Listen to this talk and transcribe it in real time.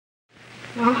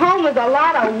Now, home is a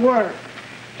lot of work.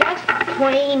 Just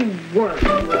plain work.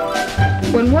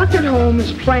 When work at home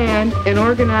is planned and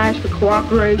organized for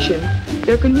cooperation,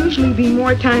 there can usually be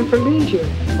more time for leisure.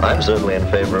 I'm certainly in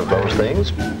favor of those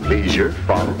things. Leisure,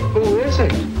 fun. Who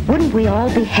isn't? Wouldn't we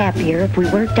all be happier if we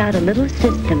worked out a little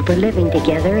system for living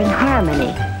together in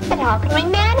harmony? But how can we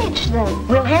manage them?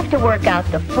 We'll have to work out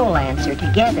the full answer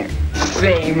together.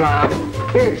 Say, Mom,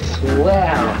 you're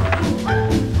swell.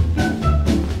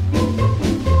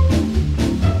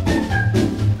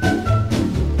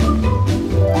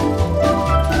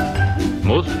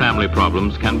 Most family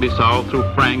problems can be solved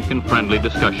through frank and friendly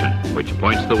discussion, which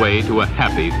points the way to a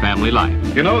happy family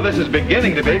life. You know, this is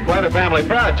beginning to be quite a family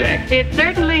project. It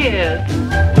certainly is.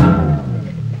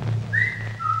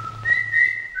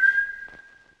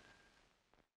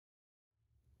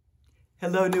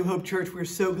 Hello, New Hope Church. We're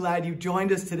so glad you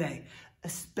joined us today,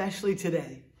 especially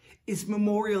today. It's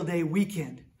Memorial Day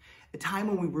weekend, a time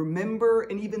when we remember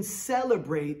and even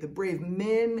celebrate the brave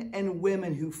men and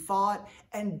women who fought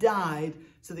and died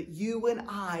so that you and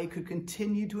I could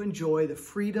continue to enjoy the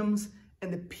freedoms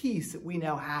and the peace that we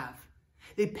now have.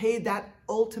 They paid that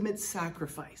ultimate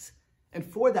sacrifice. And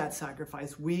for that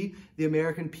sacrifice, we, the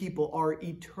American people, are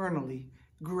eternally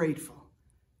grateful.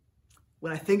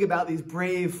 When I think about these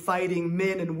brave fighting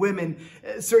men and women,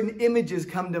 certain images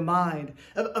come to mind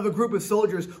of a group of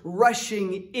soldiers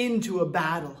rushing into a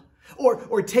battle,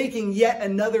 or taking yet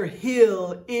another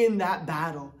hill in that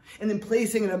battle, and then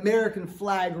placing an American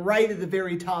flag right at the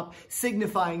very top,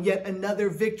 signifying yet another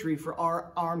victory for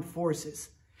our armed forces.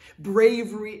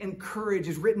 Bravery and courage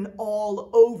is written all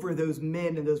over those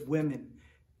men and those women.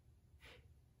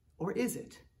 Or is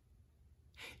it?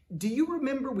 Do you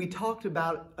remember we talked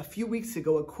about a few weeks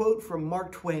ago a quote from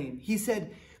Mark Twain? He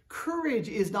said, "Courage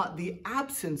is not the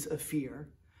absence of fear,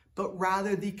 but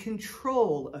rather the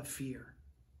control of fear."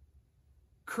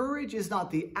 Courage is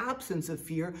not the absence of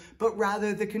fear, but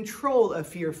rather the control of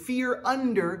fear. Fear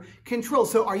under control.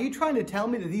 So are you trying to tell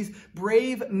me that these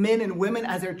brave men and women,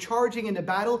 as they're charging into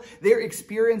battle, they're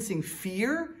experiencing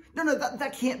fear? No,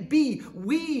 that can't be.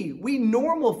 We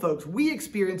normal folks, we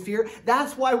experience fear.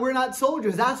 That's why we're not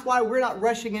soldiers. That's why we're not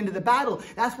rushing into the battle.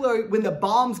 That's why when the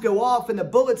bombs go off and the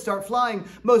bullets start flying,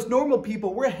 most normal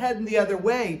people, we're heading the other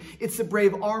way. It's the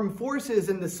brave armed forces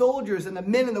and the soldiers and the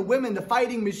men and the women, the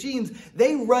fighting machines.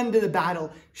 They run to the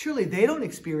battle. Surely they don't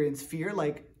experience fear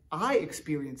like I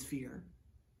experience fear.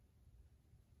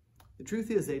 The truth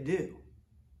is they do.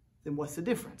 Then what's the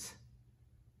difference?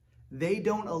 They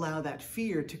don't allow that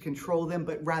fear to control them,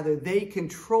 but rather they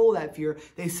control that fear.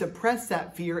 They suppress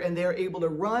that fear, and they're able to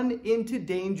run into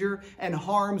danger and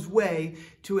harm's way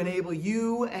to enable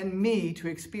you and me to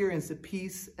experience the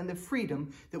peace and the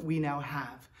freedom that we now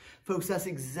have. Folks, that's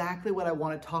exactly what I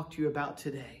want to talk to you about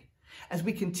today. As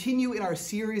we continue in our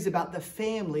series about the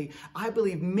family, I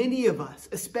believe many of us,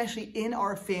 especially in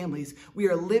our families, we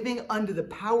are living under the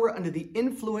power, under the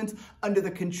influence, under the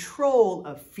control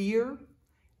of fear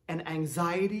and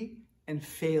anxiety and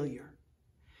failure.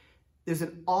 There's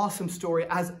an awesome story,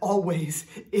 as always,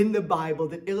 in the Bible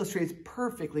that illustrates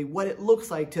perfectly what it looks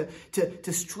like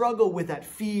to struggle with that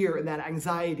fear and that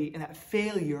anxiety and that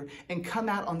failure and come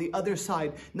out on the other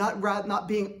side, not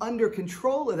being under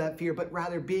control of that fear, but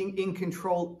rather being in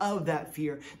control of that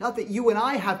fear. Not that you and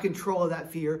I have control of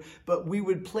that fear, but we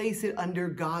would place it under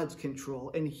God's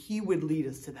control, and He would lead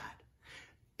us to that.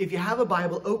 If you have a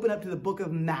Bible, open up to the book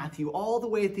of Matthew, all the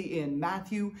way at the end,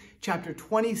 Matthew chapter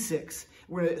 26.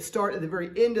 We're going to start at the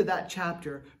very end of that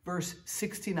chapter, verse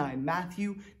 69.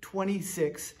 Matthew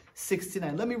 26,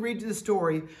 69. Let me read you the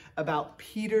story about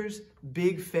Peter's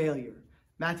big failure.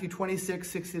 Matthew 26,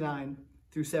 69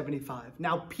 through 75.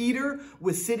 Now Peter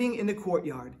was sitting in the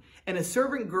courtyard, and a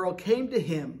servant girl came to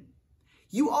him.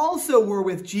 "You also were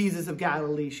with Jesus of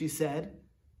Galilee," she said.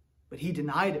 But he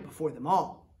denied it before them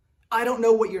all. "I don't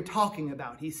know what you're talking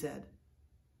about," he said.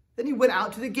 Then he went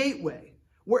out to the gateway,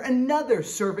 where another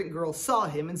servant girl saw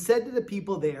him and said to the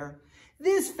people there,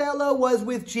 "This fellow was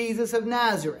with Jesus of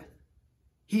Nazareth."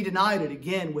 He denied it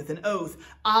again with an oath,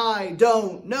 "I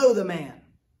don't know the man."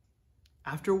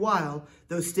 After a while,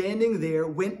 those standing there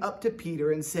went up to Peter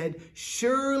and said,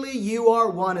 "Surely you are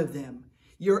one of them.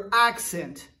 Your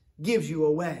accent gives you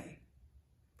away."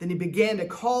 Then he began to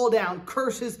call down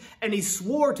curses, and he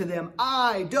swore to them,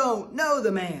 "I don't know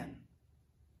the man."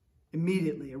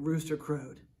 Immediately a rooster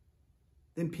crowed.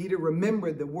 Then Peter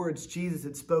remembered the words Jesus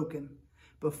had spoken.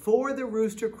 "Before the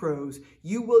rooster crows,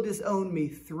 you will disown me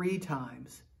 3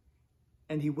 times.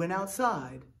 And he went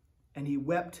outside, and he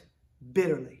wept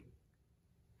bitterly.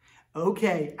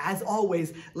 Okay, as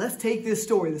always, let's take this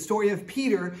story, the story of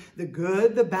Peter, the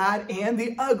good, the bad, and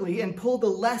the ugly, and pull the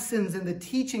lessons and the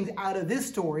teachings out of this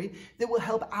story that will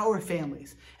help our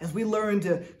families as we learn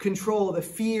to control the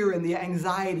fear and the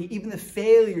anxiety, even the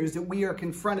failures that we are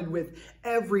confronted with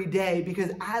every day.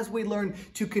 Because as we learn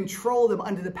to control them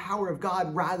under the power of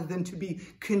God rather than to be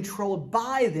controlled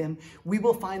by them, we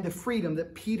will find the freedom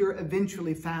that Peter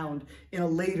eventually found in a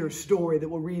later story that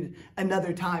we'll read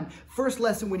another time. First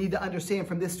lesson we need to understand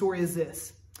from this story is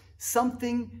this: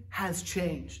 something has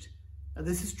changed. Now,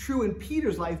 this is true in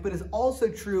Peter's life, but it's also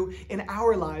true in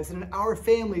our lives and in our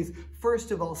families.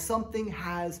 First of all, something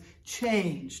has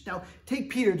changed. Now, take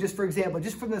Peter just for example,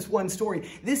 just from this one story.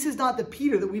 This is not the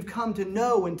Peter that we've come to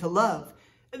know and to love.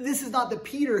 This is not the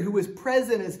Peter who was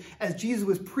present as Jesus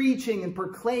was preaching and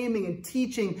proclaiming and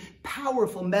teaching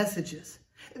powerful messages.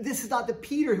 This is not the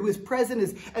Peter who is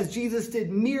present as Jesus did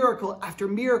miracle after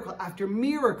miracle after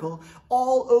miracle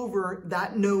all over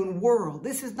that known world.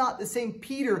 This is not the same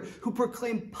Peter who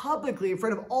proclaimed publicly in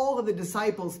front of all of the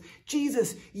disciples,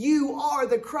 Jesus, you are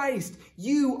the Christ.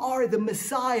 You are the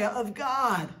Messiah of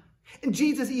God. And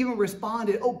Jesus even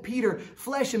responded, oh, Peter,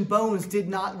 flesh and bones did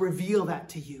not reveal that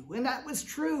to you. And that was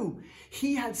true.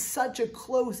 He had such a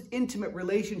close, intimate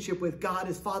relationship with God,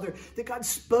 his Father, that God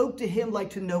spoke to him like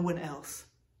to no one else.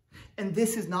 And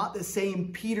this is not the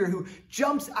same Peter who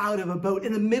jumps out of a boat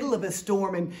in the middle of a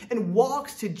storm and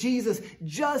walks to Jesus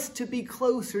just to be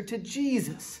closer to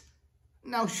Jesus.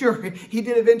 Now, sure, he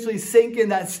did eventually sink in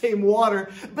that same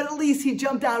water, but at least he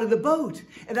jumped out of the boat.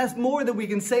 And that's more than we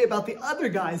can say about the other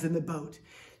guys in the boat.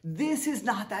 This is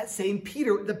not that same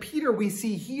Peter. The Peter we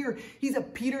see here, he's a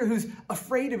Peter who's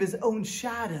afraid of his own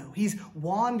shadow. He's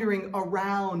wandering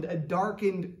around a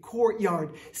darkened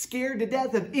courtyard, scared to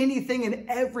death of anything and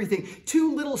everything.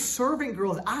 Two little servant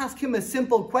girls ask him a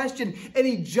simple question, and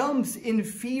he jumps in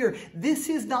fear. This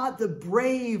is not the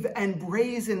brave and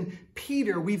brazen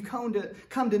Peter we've come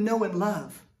to know and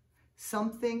love.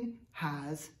 Something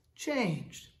has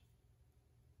changed.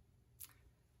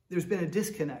 There's been a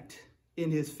disconnect in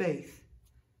his faith.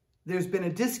 There's been a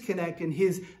disconnect in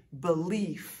his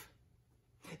belief.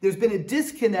 There's been a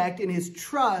disconnect in his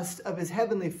trust of his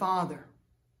heavenly Father.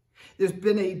 There's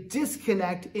been a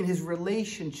disconnect in his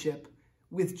relationship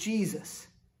with Jesus.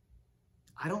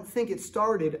 I don't think it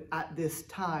started at this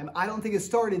time. I don't think it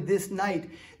started this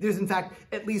night. There's, in fact,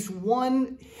 at least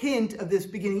one hint of this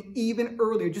beginning even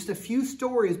earlier, just a few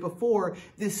stories before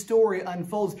this story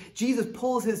unfolds. Jesus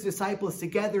pulls his disciples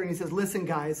together and he says, listen,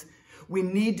 guys, we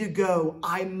need to go.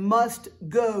 I must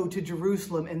go to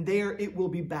Jerusalem, and there it will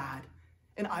be bad,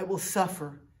 and I will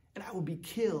suffer, and I will be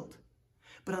killed.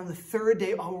 But on the third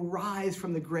day, I'll rise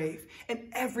from the grave, and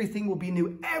everything will be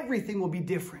new. Everything will be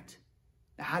different.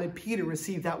 Now, how did Peter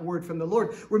receive that word from the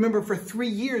Lord? Remember, for 3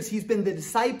 years, he's been the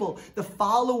disciple, the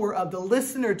follower of, the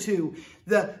listener to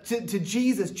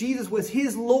Jesus. Jesus was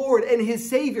his Lord and his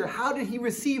Savior. How did he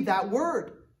receive that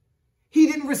word? He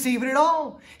didn't receive it at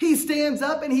all. He stands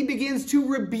up and he begins to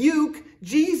rebuke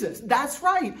Jesus. That's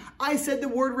right. I said the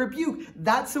word rebuke.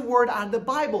 That's a word out of the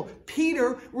Bible.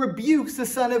 Peter rebukes the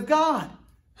Son of God.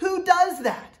 Who does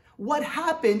that? What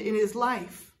happened in his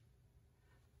life?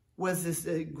 Was this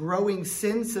a growing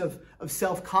sense of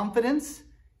self-confidence?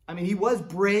 I mean, he was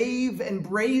brave and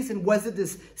brazen. Was it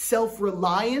this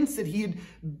self-reliance that he had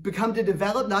become to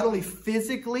develop, not only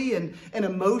physically and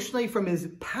emotionally from his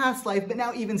past life, but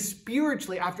now even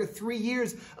spiritually after 3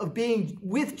 years of being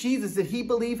with Jesus, that he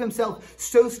believed himself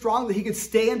so strong that he could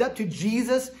stand up to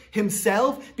Jesus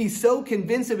himself, be so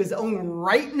convinced of his own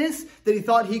rightness that he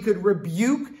thought he could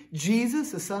rebuke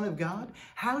Jesus, the Son of God?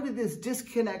 How did this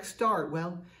disconnect start?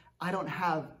 Well, I don't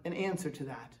have an answer to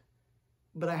that.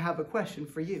 But I have a question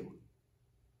for you.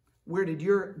 Where did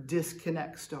your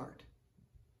disconnect start?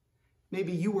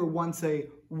 Maybe you were once a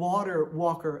water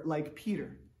walker like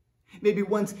Peter. Maybe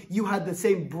once you had the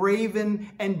same brazen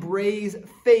and brazen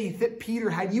faith that Peter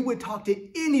had. You would talk to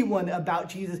anyone about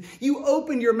Jesus. You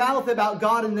opened your mouth about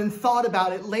God and then thought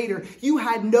about it later. You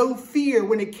had no fear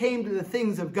when it came to the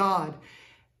things of God.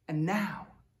 And now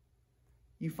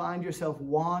you find yourself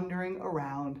wandering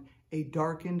around a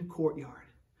darkened courtyard,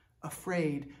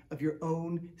 afraid of your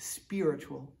own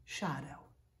spiritual shadow.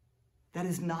 That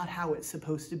is not how it's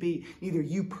supposed to be, neither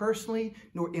you personally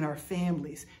nor in our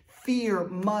families. Fear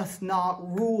must not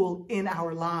rule in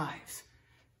our lives.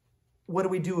 What do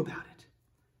we do about it?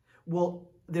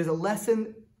 Well, there's a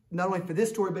lesson not only for this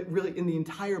story, but really in the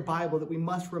entire Bible that we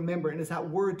must remember, and it's that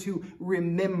word to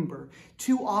remember.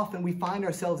 Too often we find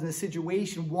ourselves in a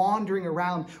situation wandering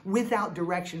around without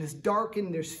direction. It's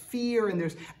darkened, there's fear, and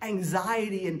there's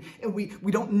anxiety, and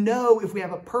we don't know if we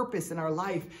have a purpose in our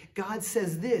life. God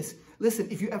says this, listen,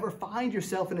 if you ever find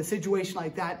yourself in a situation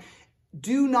like that,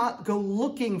 do not go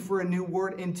looking for a new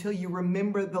word until you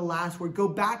remember the last word. Go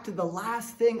back to the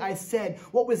last thing I said.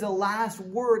 What was the last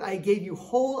word I gave you?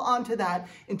 Hold on to that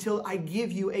until I give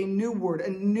you a new word, a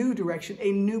new direction,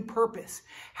 a new purpose.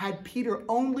 Had Peter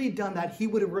only done that, he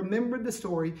would have remembered the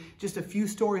story just a few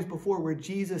stories before where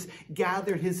Jesus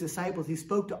gathered his disciples. He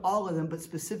spoke to all of them, but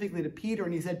specifically to Peter,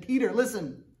 and he said, Peter,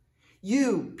 listen,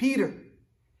 you, Peter,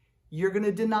 you're going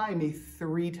to deny me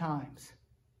 3 times.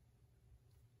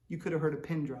 You could have heard a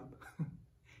pin drop.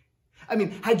 I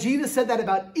mean, had Jesus said that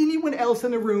about anyone else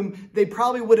in the room, they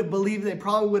probably would have believed, they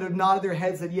probably would have nodded their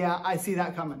heads and said, yeah, I see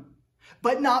that coming.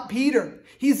 But not Peter.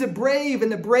 He's the brave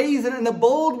and the brazen and the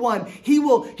bold one. He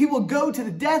will go to the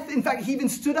death. In fact, he even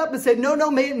stood up and said, no,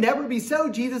 may it never be so,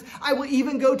 Jesus. I will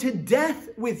even go to death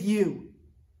with you.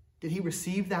 Did he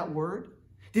receive that word?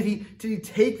 Did he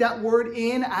take that word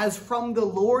in as from the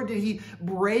Lord? Did he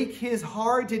break his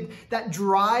heart? Did that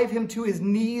drive him to his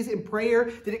knees in prayer?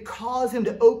 Did it cause him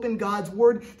to open God's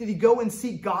word? Did he go and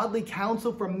seek godly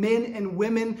counsel from men and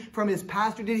women, from his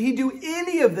pastor? Did he do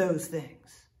any of those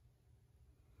things?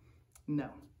 No.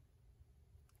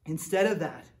 Instead of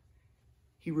that,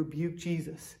 he rebuked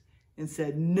Jesus and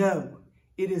said, no,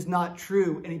 it is not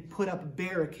true. And he put up a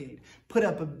barricade, put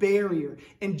up a barrier.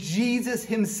 And Jesus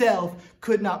himself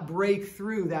could not break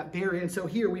through that barrier. And so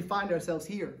here we find ourselves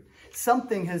here.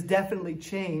 Something has definitely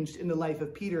changed in the life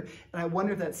of Peter. And I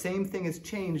wonder if that same thing has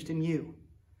changed in you.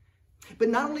 But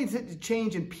not only did it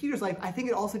change in Peter's life, I think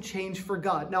it also changed for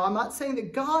God. Now, I'm not saying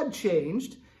that God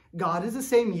changed. God is the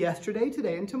same yesterday,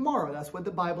 today, and tomorrow. That's what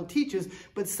the Bible teaches.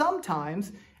 But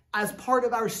sometimes, as part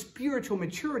of our spiritual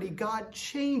maturity, God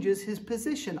changes his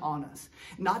position on us.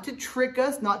 Not to trick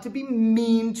us, not to be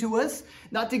mean to us,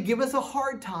 not to give us a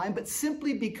hard time, but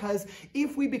simply because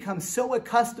if we become so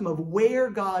accustomed of where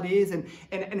God is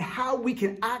and how we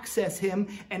can access him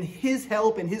and his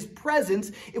help and his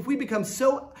presence, if we become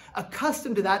so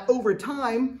accustomed to that over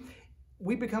time,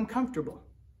 we become comfortable.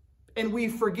 And we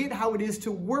forget how it is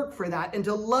to work for that and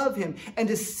to love him and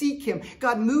to seek him.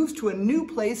 God moves to a new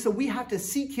place, so we have to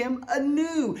seek him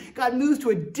anew. God moves to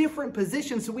a different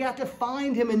position, so we have to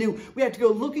find him anew. We have to go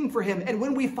looking for him. And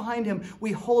when we find him,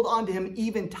 we hold on to him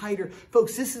even tighter.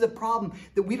 Folks, this is the problem,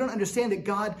 that we don't understand that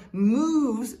God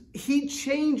moves. He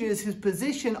changes his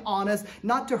position on us,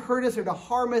 not to hurt us or to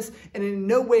harm us, and in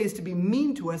no ways to be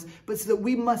mean to us, but so that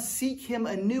we must seek him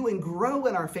anew and grow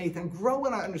in our faith and grow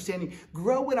in our understanding,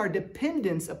 grow in our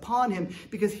dependence upon him.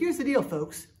 Because here's the deal,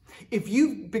 folks. If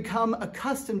you've become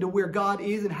accustomed to where God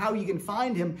is and how you can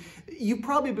find him, you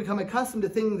probably become accustomed to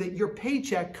thinking that your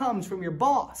paycheck comes from your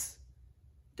boss.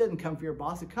 It doesn't come from your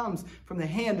boss. It comes from the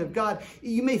hand of God.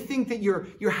 You may think that your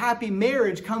happy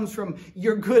marriage comes from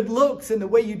your good looks and the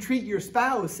way you treat your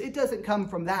spouse. It doesn't come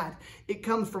from that. It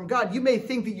comes from God. You may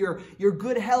think that your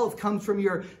good health comes from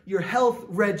your health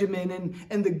regimen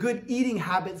and the good eating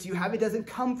habits you have. It doesn't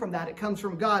come from that. It comes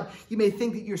from God. You may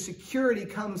think that your security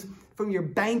comes from your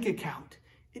bank account.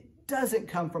 It doesn't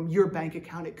come from your bank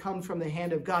account. It comes from the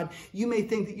hand of God. You may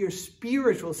think that your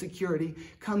spiritual security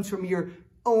comes from your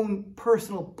own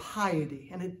personal piety,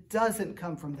 and it doesn't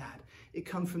come from that. It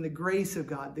comes from the grace of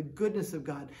God, the goodness of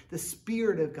God, the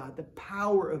Spirit of God, the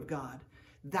power of God.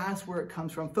 That's where it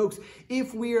comes from. Folks,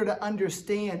 if we are to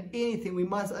understand anything, we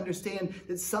must understand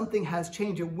that something has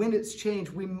changed, and when it's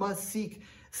changed, we must seek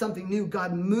something new.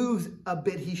 God moves a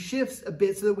bit. He shifts a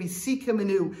bit so that we seek him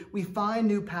anew. We find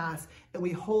new paths, and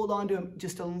we hold on to him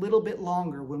just a little bit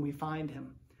longer when we find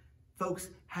him. Folks,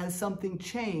 has something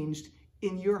changed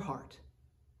in your heart?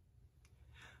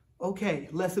 Okay,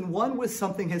 lesson 1 was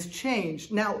something has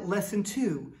changed. Now, lesson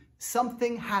 2,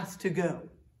 something has to go.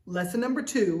 Lesson number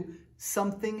 2,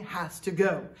 something has to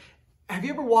go. Have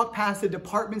you ever walked past a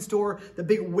department store, the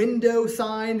big window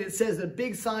sign? It says a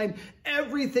big sign,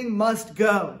 everything must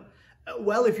go.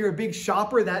 Well, if you're a big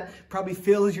shopper, that probably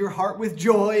fills your heart with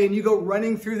joy and you go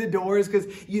running through the doors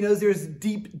because you know there's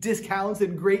deep discounts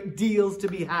and great deals to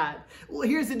be had. Well,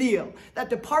 here's the deal. That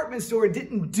department store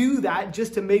didn't do that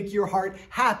just to make your heart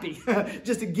happy,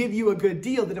 just to give you a good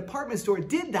deal. The department store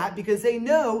did that because they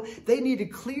know they need to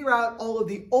clear out all of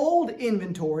the old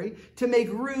inventory to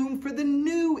make room for the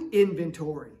new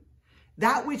inventory.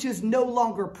 That which is no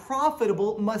longer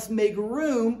profitable must make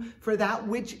room for that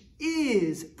which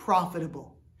is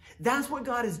profitable. That's what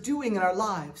God is doing in our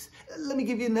lives. Let me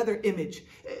give you another image.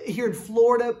 Here in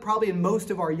Florida, probably in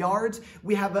most of our yards,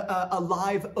 we have a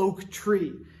live oak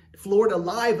tree. Florida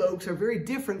live oaks are very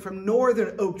different from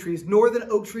northern oak trees. Northern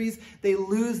oak trees, they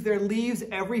lose their leaves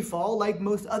every fall like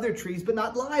most other trees, but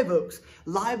not live oaks.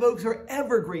 Live oaks are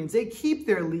evergreens. They keep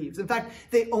their leaves. In fact,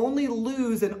 they only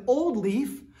lose an old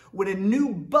leaf when a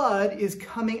new bud is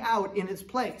coming out in its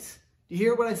place. You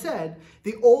hear what I said?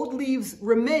 The old leaves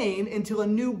remain until a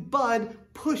new bud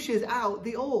pushes out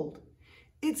the old.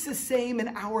 It's the same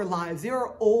in our lives. There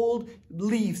are old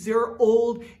leaves. There are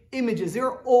old images. There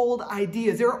are old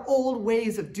ideas. There are old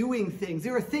ways of doing things.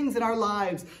 There are things in our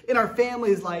lives, in our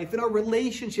family's life, in our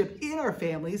relationship, in our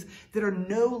families that are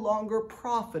no longer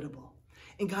profitable.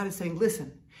 And God is saying,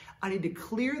 listen, I need to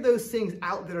clear those things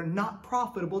out that are not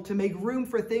profitable to make room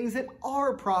for things that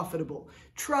are profitable.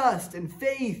 Trust and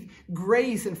faith,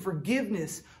 grace and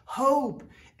forgiveness, hope,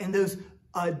 and those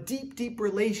deep, deep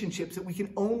relationships that we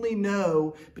can only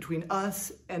know between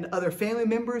us and other family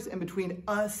members and between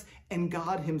us and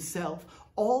God himself.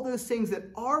 All those things that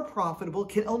are profitable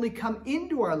can only come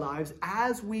into our lives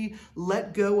as we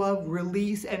let go of,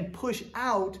 release, and push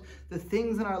out the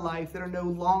things in our life that are no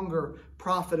longer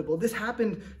profitable. This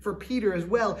happened for Peter as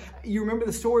well. You remember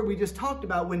the story we just talked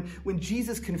about when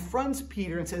Jesus confronts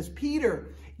Peter and says,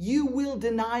 Peter, you will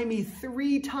deny me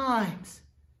 3 times.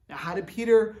 Now, how did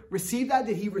Peter receive that?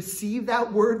 Did he receive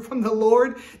that word from the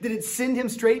Lord? Did it send him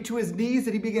straight to his knees?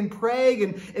 Did he begin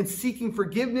praying and seeking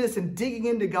forgiveness and digging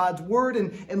into God's word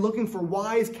and looking for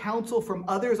wise counsel from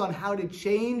others on how to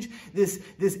change this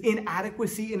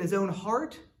inadequacy in his own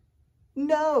heart?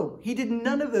 No, he did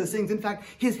none of those things. In fact,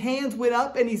 his hands went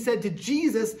up and he said to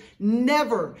Jesus,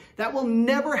 never. That will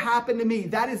never happen to me.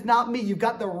 That is not me. You've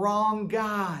got the wrong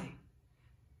guy.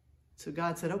 So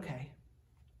God said, okay.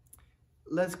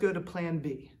 Let's go to plan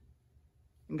B.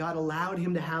 And God allowed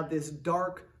him to have this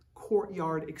dark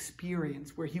courtyard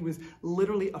experience where he was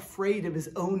literally afraid of his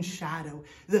own shadow.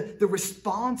 The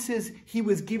responses he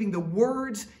was giving, the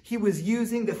words he was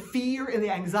using, the fear and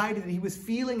the anxiety that he was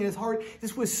feeling in his heart,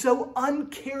 this was so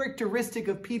uncharacteristic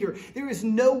of Peter. There is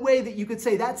no way that you could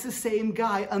say that's the same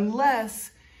guy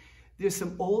unless there's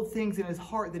some old things in his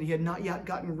heart that he had not yet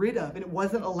gotten rid of, and it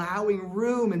wasn't allowing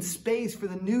room and space for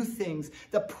the new things,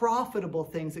 the profitable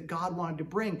things that God wanted to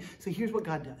bring. So here's what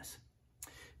God does.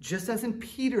 Just as in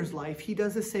Peter's life, he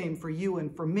does the same for you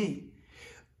and for me.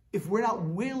 If we're not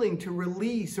willing to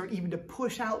release or even to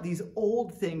push out these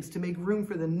old things to make room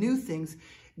for the new things,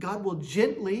 God will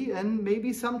gently, and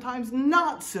maybe sometimes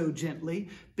not so gently,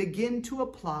 begin to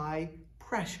apply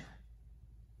pressure.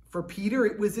 For Peter,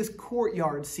 it was this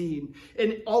courtyard scene,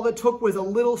 and all it took was a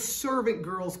little servant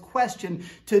girl's question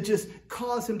to just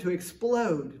cause him to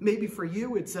explode. Maybe for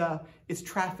you, it's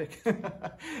traffic.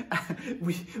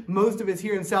 Most of us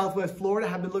here in Southwest Florida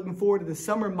have been looking forward to the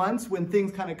summer months when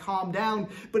things kind of calm down,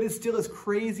 but it's still as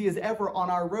crazy as ever on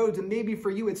our roads. And maybe for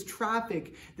you, it's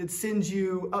traffic that sends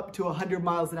you up to 100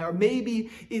 miles an hour.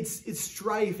 Maybe it's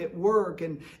strife at work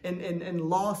and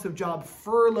loss of job,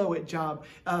 furlough at job,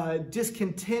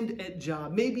 discontent at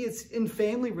job. Maybe it's in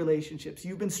family relationships.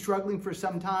 You've been struggling for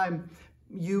some time,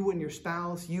 you and your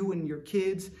spouse, you and your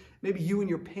kids, maybe you and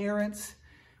your parents.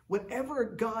 Whatever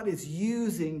God is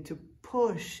using to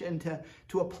push and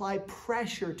to apply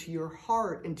pressure to your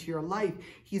heart and to your life,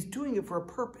 he's doing it for a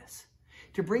purpose.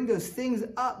 To bring those things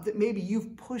up that maybe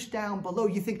you've pushed down below.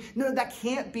 You think, no, that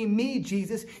can't be me,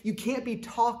 Jesus. You can't be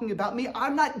talking about me.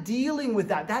 I'm not dealing with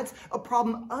that. That's a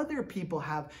problem other people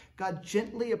have. God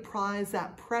gently applies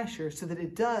that pressure so that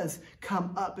it does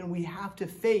come up and we have to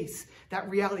face that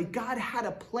reality. God had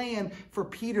a plan for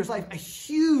Peter's life, a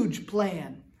huge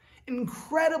plan.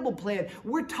 Incredible plan.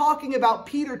 We're talking about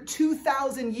Peter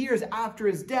 2,000 years after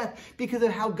his death because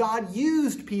of how God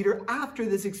used Peter after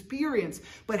this experience.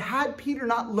 But had Peter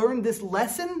not learned this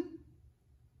lesson,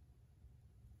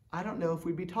 I don't know if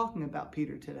we'd be talking about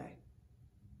Peter today.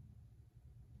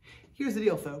 Here's the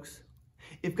deal, folks.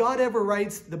 If God ever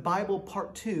writes the Bible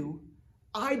part 2,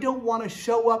 I don't want to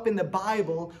show up in the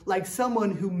Bible like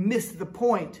someone who missed the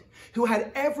point, who had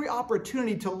every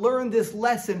opportunity to learn this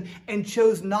lesson and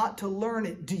chose not to learn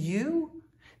it. Do you?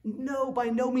 No, by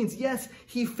no means. Yes,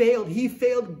 he failed. He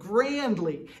failed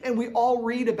grandly. And we all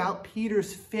read about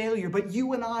Peter's failure. But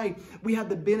you and I, we have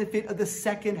the benefit of the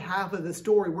second half of the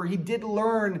story where he did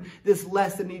learn this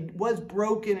lesson. He was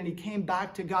broken and he came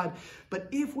back to God. But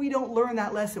if we don't learn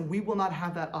that lesson, we will not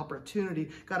have that opportunity.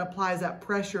 God applies that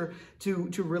pressure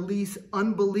to release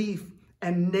unbelief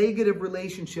and negative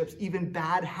relationships, even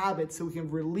bad habits, so we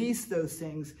can release those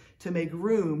things to make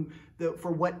room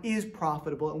for what is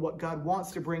profitable and what God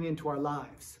wants to bring into our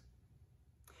lives.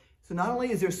 So not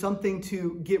only is there something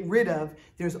to get rid of,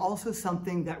 there's also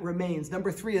something that remains.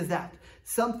 Number 3 is that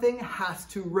something has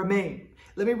to remain.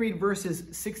 Let me read verses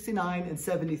 69 and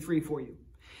 73 for you.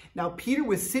 Now Peter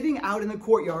was sitting out in the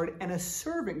courtyard, and a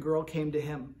servant girl came to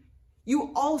him.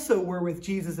 "You also were with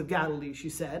Jesus of Galilee," she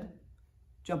said.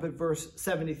 Jump at verse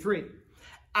 73.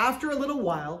 After a little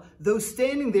while, those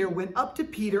standing there went up to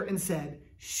Peter and said,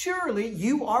 "Surely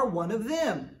you are one of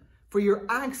them, for your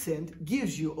accent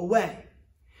gives you away."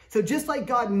 So just like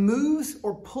God moves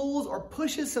or pulls or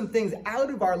pushes some things out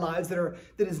of our lives that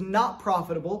is not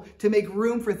profitable to make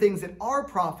room for things that are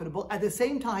profitable, at the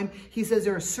same time, he says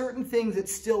there are certain things that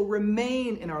still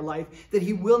remain in our life that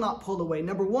he will not pull away.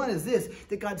 Number 1 is this,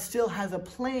 that God still has a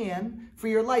plan for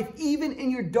your life, even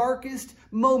in your darkest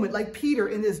moment. Like Peter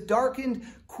in this darkened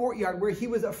courtyard where he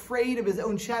was afraid of his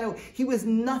own shadow. He was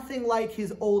nothing like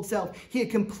his old self. He had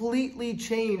completely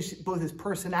changed both his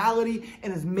personality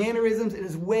and his mannerisms and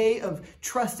his way of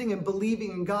trusting and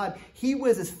believing in God. He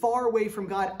was as far away from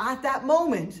God at that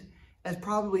moment as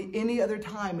probably any other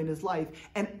time in his life.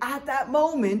 And at that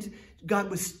moment, God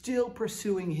was still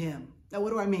pursuing him. Now, what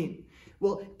do I mean?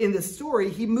 Well, in the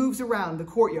story, he moves around the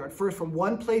courtyard, first from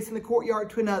one place in the courtyard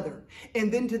to another,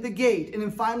 and then to the gate, and then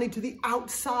finally to the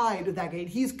outside of that gate.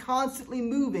 He's constantly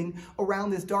moving around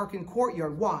this darkened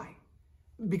courtyard. Why?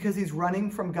 Because he's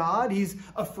running from God. He's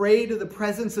afraid of the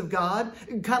presence of God,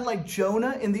 kind of like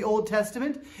Jonah in the Old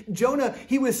Testament. Jonah,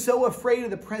 he was so afraid of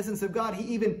the presence of God,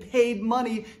 he even paid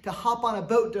money to hop on a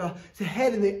boat to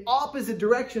head in the opposite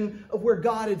direction of where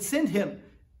God had sent him.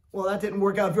 Well, that didn't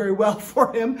work out very well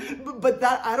for him, but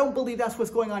I don't believe that's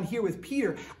what's going on here with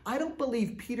Peter. I don't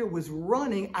believe Peter was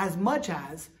running as much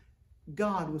as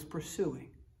God was pursuing.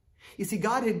 You see,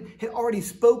 God had already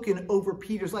spoken over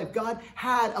Peter's life. God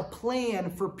had a plan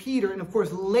for Peter, and of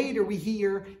course, later we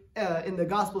hear in the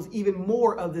Gospels even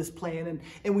more of this plan,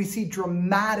 and we see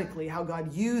dramatically how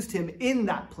God used him in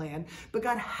that plan. But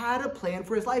God had a plan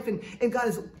for his life, and God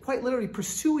is quite literally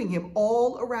pursuing him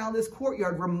all around this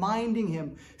courtyard, reminding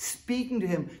him, speaking to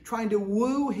him, trying to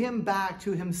woo him back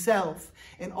to himself.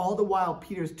 And all the while,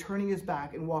 Peter's turning his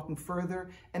back and walking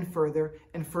further and further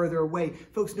and further away.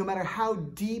 Folks, no matter how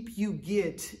deep you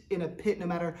get in a pit, no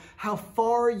matter how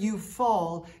far you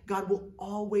fall, God will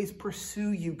always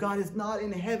pursue you. God is not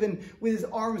in heaven with his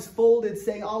arms folded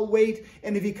saying, "I'll wait,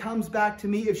 and if he comes back to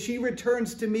me, if she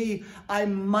returns to me, I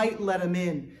might let him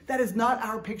in." That is not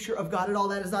our picture of God at all.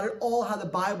 That is not at all how the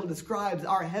Bible describes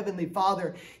our Heavenly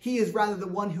Father. He is rather the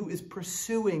one who is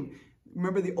pursuing.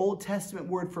 Remember, the Old Testament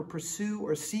word for pursue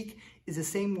or seek is the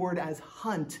same word as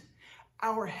hunt.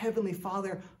 Our Heavenly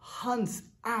Father hunts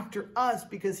after us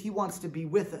because he wants to be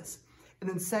with us. And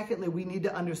then secondly, we need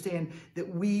to understand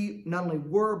that we not only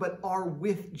were, but are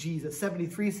with Jesus.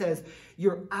 73 says,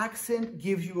 "Your accent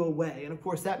gives you away." And of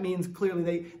course, that means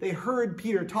clearly they heard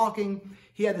Peter talking.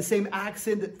 He had the same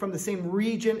accent from the same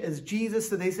region as Jesus.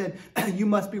 So they said, "You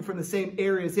must be from the same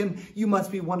area as him. You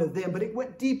must be one of them." But it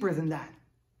went deeper than that.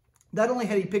 Not only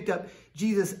had he picked up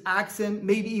Jesus' accent,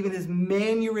 maybe even his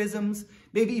mannerisms,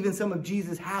 maybe even some of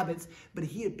Jesus' habits, but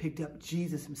he had picked up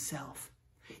Jesus himself.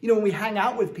 You know, when we hang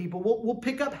out with people, we'll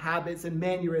pick up habits and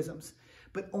mannerisms,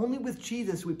 but only with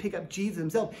Jesus we pick up Jesus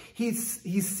himself. He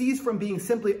ceased from being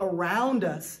simply around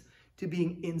us to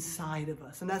being inside of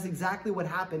us. And that's exactly what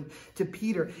happened to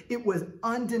Peter. It was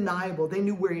undeniable. They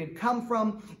knew where he had come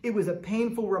from. It was a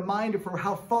painful reminder for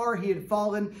how far he had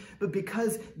fallen. But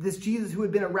because this Jesus who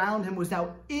had been around him was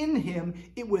now in him,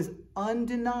 it was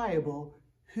undeniable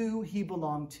who he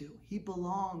belonged to. He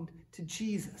belonged to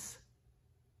Jesus.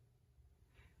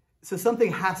 So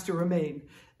something has to remain.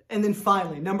 And then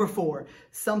finally, number 4,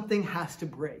 something has to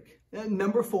break.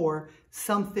 Number 4,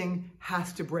 something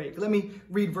has to break. Let me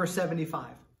read verse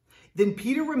 75. Then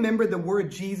Peter remembered the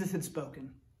word Jesus had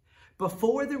spoken.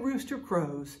 "Before the rooster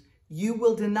crows, you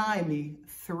will deny me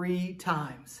 3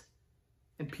 times.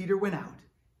 And Peter went out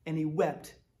and he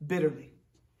wept bitterly.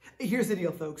 Here's the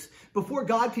deal, folks. Before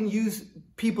God can use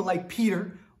people like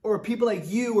Peter or people like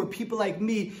you or people like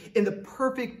me in the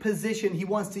perfect position he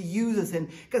wants to use us in,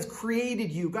 God's created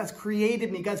you. God's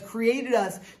created me. God's created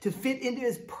us to fit into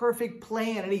his perfect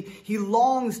plan. And he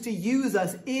longs to use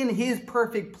us in his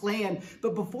perfect plan.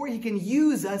 But before he can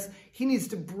use us, he needs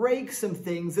to break some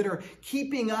things that are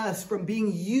keeping us from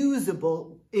being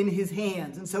usable in his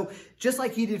hands. And so just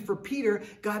like he did for Peter,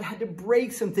 God had to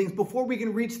break some things before we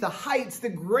can reach the heights, the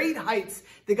great heights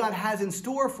that God has in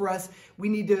store for us. We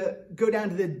need to go down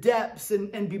to the depths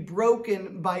and be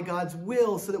broken by God's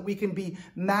will so that we can be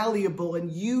malleable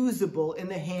and usable in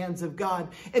the hands of God.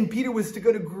 And Peter was to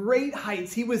go to great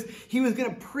heights. He was going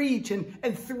to preach and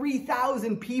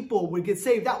 3,000 people would get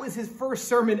saved. That was his first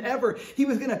sermon ever. He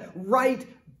was going to write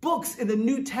books in the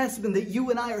New Testament that you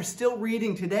and I are still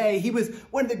reading today. He was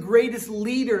one of the greatest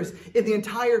leaders in the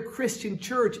entire Christian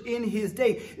church in his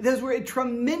day. Those were at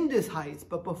tremendous heights,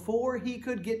 but before he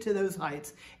could get to those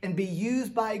heights and be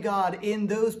used by God in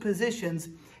those positions,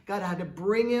 God had to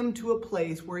bring him to a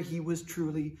place where he was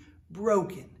truly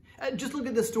broken. Just look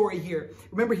at the story here.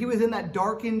 Remember, he was in that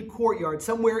darkened courtyard,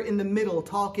 somewhere in the middle,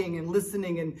 talking and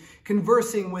listening and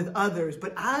conversing with others.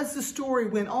 But as the story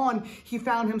went on, he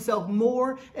found himself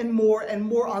more and more and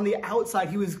more on the outside.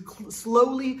 He was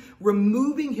slowly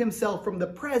removing himself from the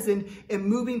present and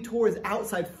moving towards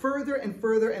outside, further and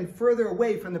further and further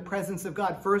away from the presence of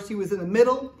God. First, he was in the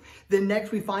middle. Then next,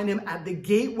 we find him at the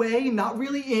gateway, not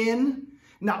really in,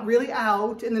 not really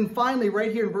out. And then finally,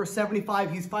 right here in verse 75,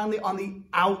 he's finally on the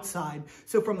outside.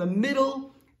 So from the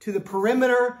middle to the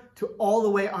perimeter to all the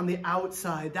way on the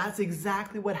outside. That's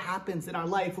exactly what happens in our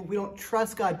life. If we don't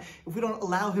trust God, if we don't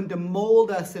allow him to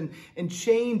mold us and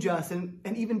change us and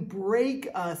even break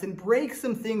us and break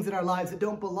some things in our lives that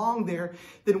don't belong there,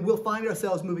 then we'll find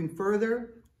ourselves moving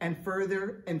further and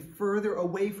further and further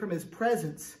away from his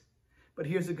presence. But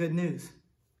here's the good news.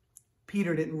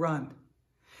 Peter didn't run.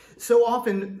 So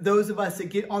often, those of us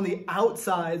that get on the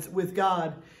outsides with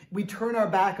God, we turn our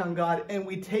back on God and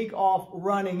we take off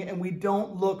running and we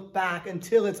don't look back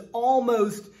until it's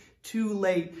almost too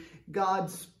late.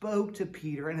 God spoke to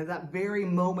Peter, and at that very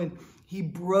moment, he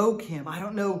broke him. I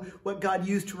don't know what God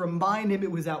used to remind him.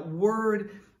 It was that word.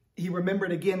 He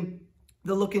remembered again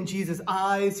the look in Jesus'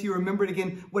 eyes. He remembered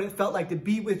again what it felt like to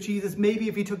be with Jesus. Maybe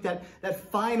if he took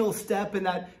that final step and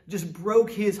that just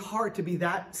broke his heart to be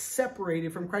that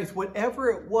separated from Christ. Whatever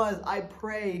it was, I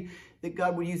pray that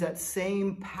God would use that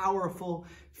same powerful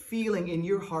feeling in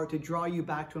your heart to draw you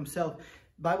back to himself.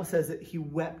 The Bible says that he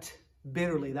wept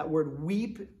bitterly. That word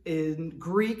weep in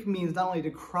Greek means not only to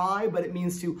cry, but it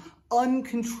means to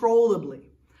uncontrollably,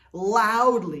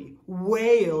 loudly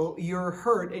wail your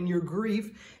hurt and your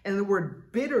grief. And the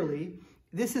word bitterly,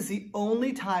 this is the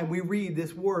only time we read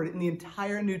this word in the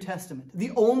entire New Testament.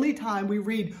 The only time we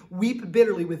read weep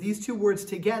bitterly with these two words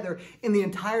together in the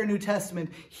entire New Testament,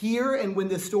 here and when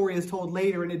this story is told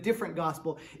later in a different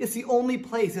gospel. It's the only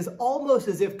place. It's almost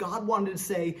as if God wanted to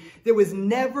say there was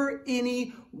never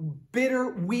any bitter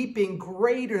weeping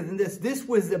greater than this. This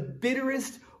was the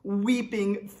bitterest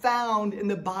weeping found in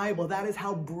the Bible. That is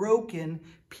how broken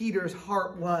Peter's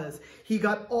heart was. He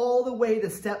got all the way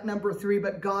to step number 3,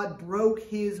 but God broke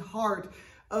his heart.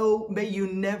 Oh, may you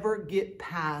never get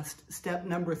past step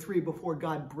number 3 before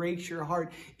God breaks your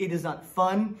heart. It is not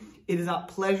fun. It is not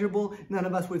pleasurable. None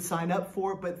of us would sign up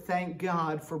for it, but thank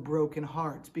God for broken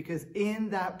hearts, because in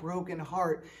that broken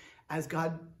heart, as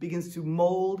God begins to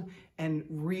mold and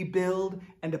rebuild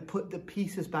and to put the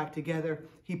pieces back together,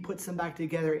 he puts them back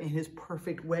together in his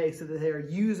perfect way so that they are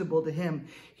usable to him.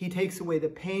 He takes away the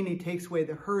pain, he takes away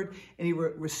the hurt, and he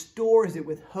restores it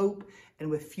with hope and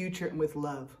with future and with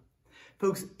love.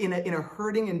 Folks, in a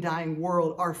hurting and dying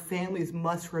world, our families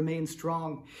must remain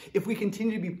strong. If we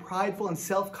continue to be prideful and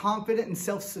self-confident and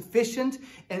self-sufficient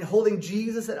and holding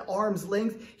Jesus at arm's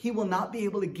length, he will not be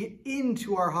able to get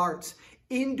into our hearts,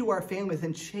 into our families,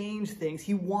 and change things.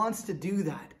 He wants to do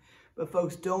that. But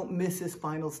folks, don't miss this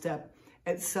final step.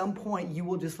 At some point, you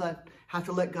will just have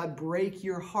to let God break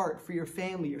your heart for your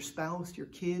family, your spouse, your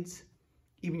kids,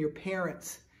 even your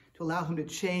parents, to allow him to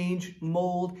change,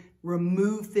 mold,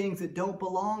 remove things that don't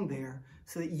belong there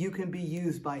so that you can be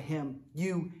used by him,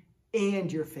 you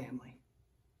and your family.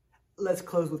 Let's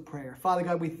close with prayer. Father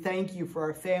God, we thank you for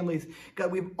our families.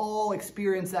 God, we've all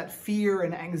experienced that fear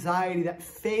and anxiety, that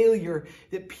failure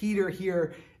that Peter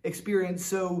here experienced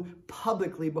so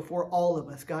publicly before all of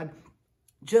us. God,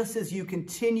 just as you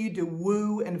continue to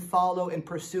woo and follow and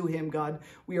pursue him, God,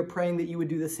 we are praying that you would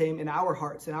do the same in our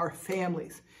hearts, in our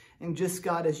families. And just,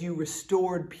 God, as you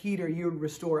restored Peter, you would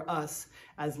restore us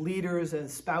as leaders,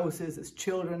 as spouses, as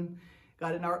children,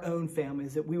 God, in our own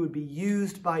families, that we would be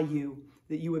used by you,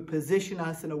 that you would position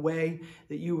us in a way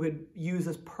that you would use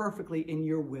us perfectly in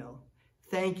your will.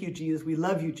 Thank you, Jesus. We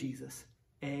love you, Jesus.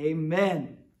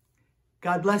 Amen.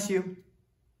 God bless you.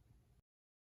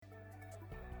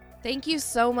 Thank you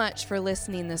so much for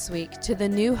listening this week to the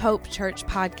New Hope Church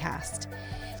podcast.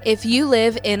 If you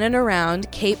live in and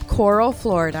around Cape Coral,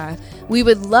 Florida, we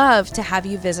would love to have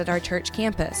you visit our church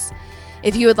campus.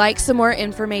 If you would like some more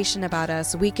information about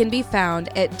us, we can be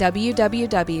found at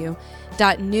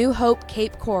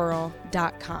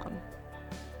www.newhopecapecoral.com.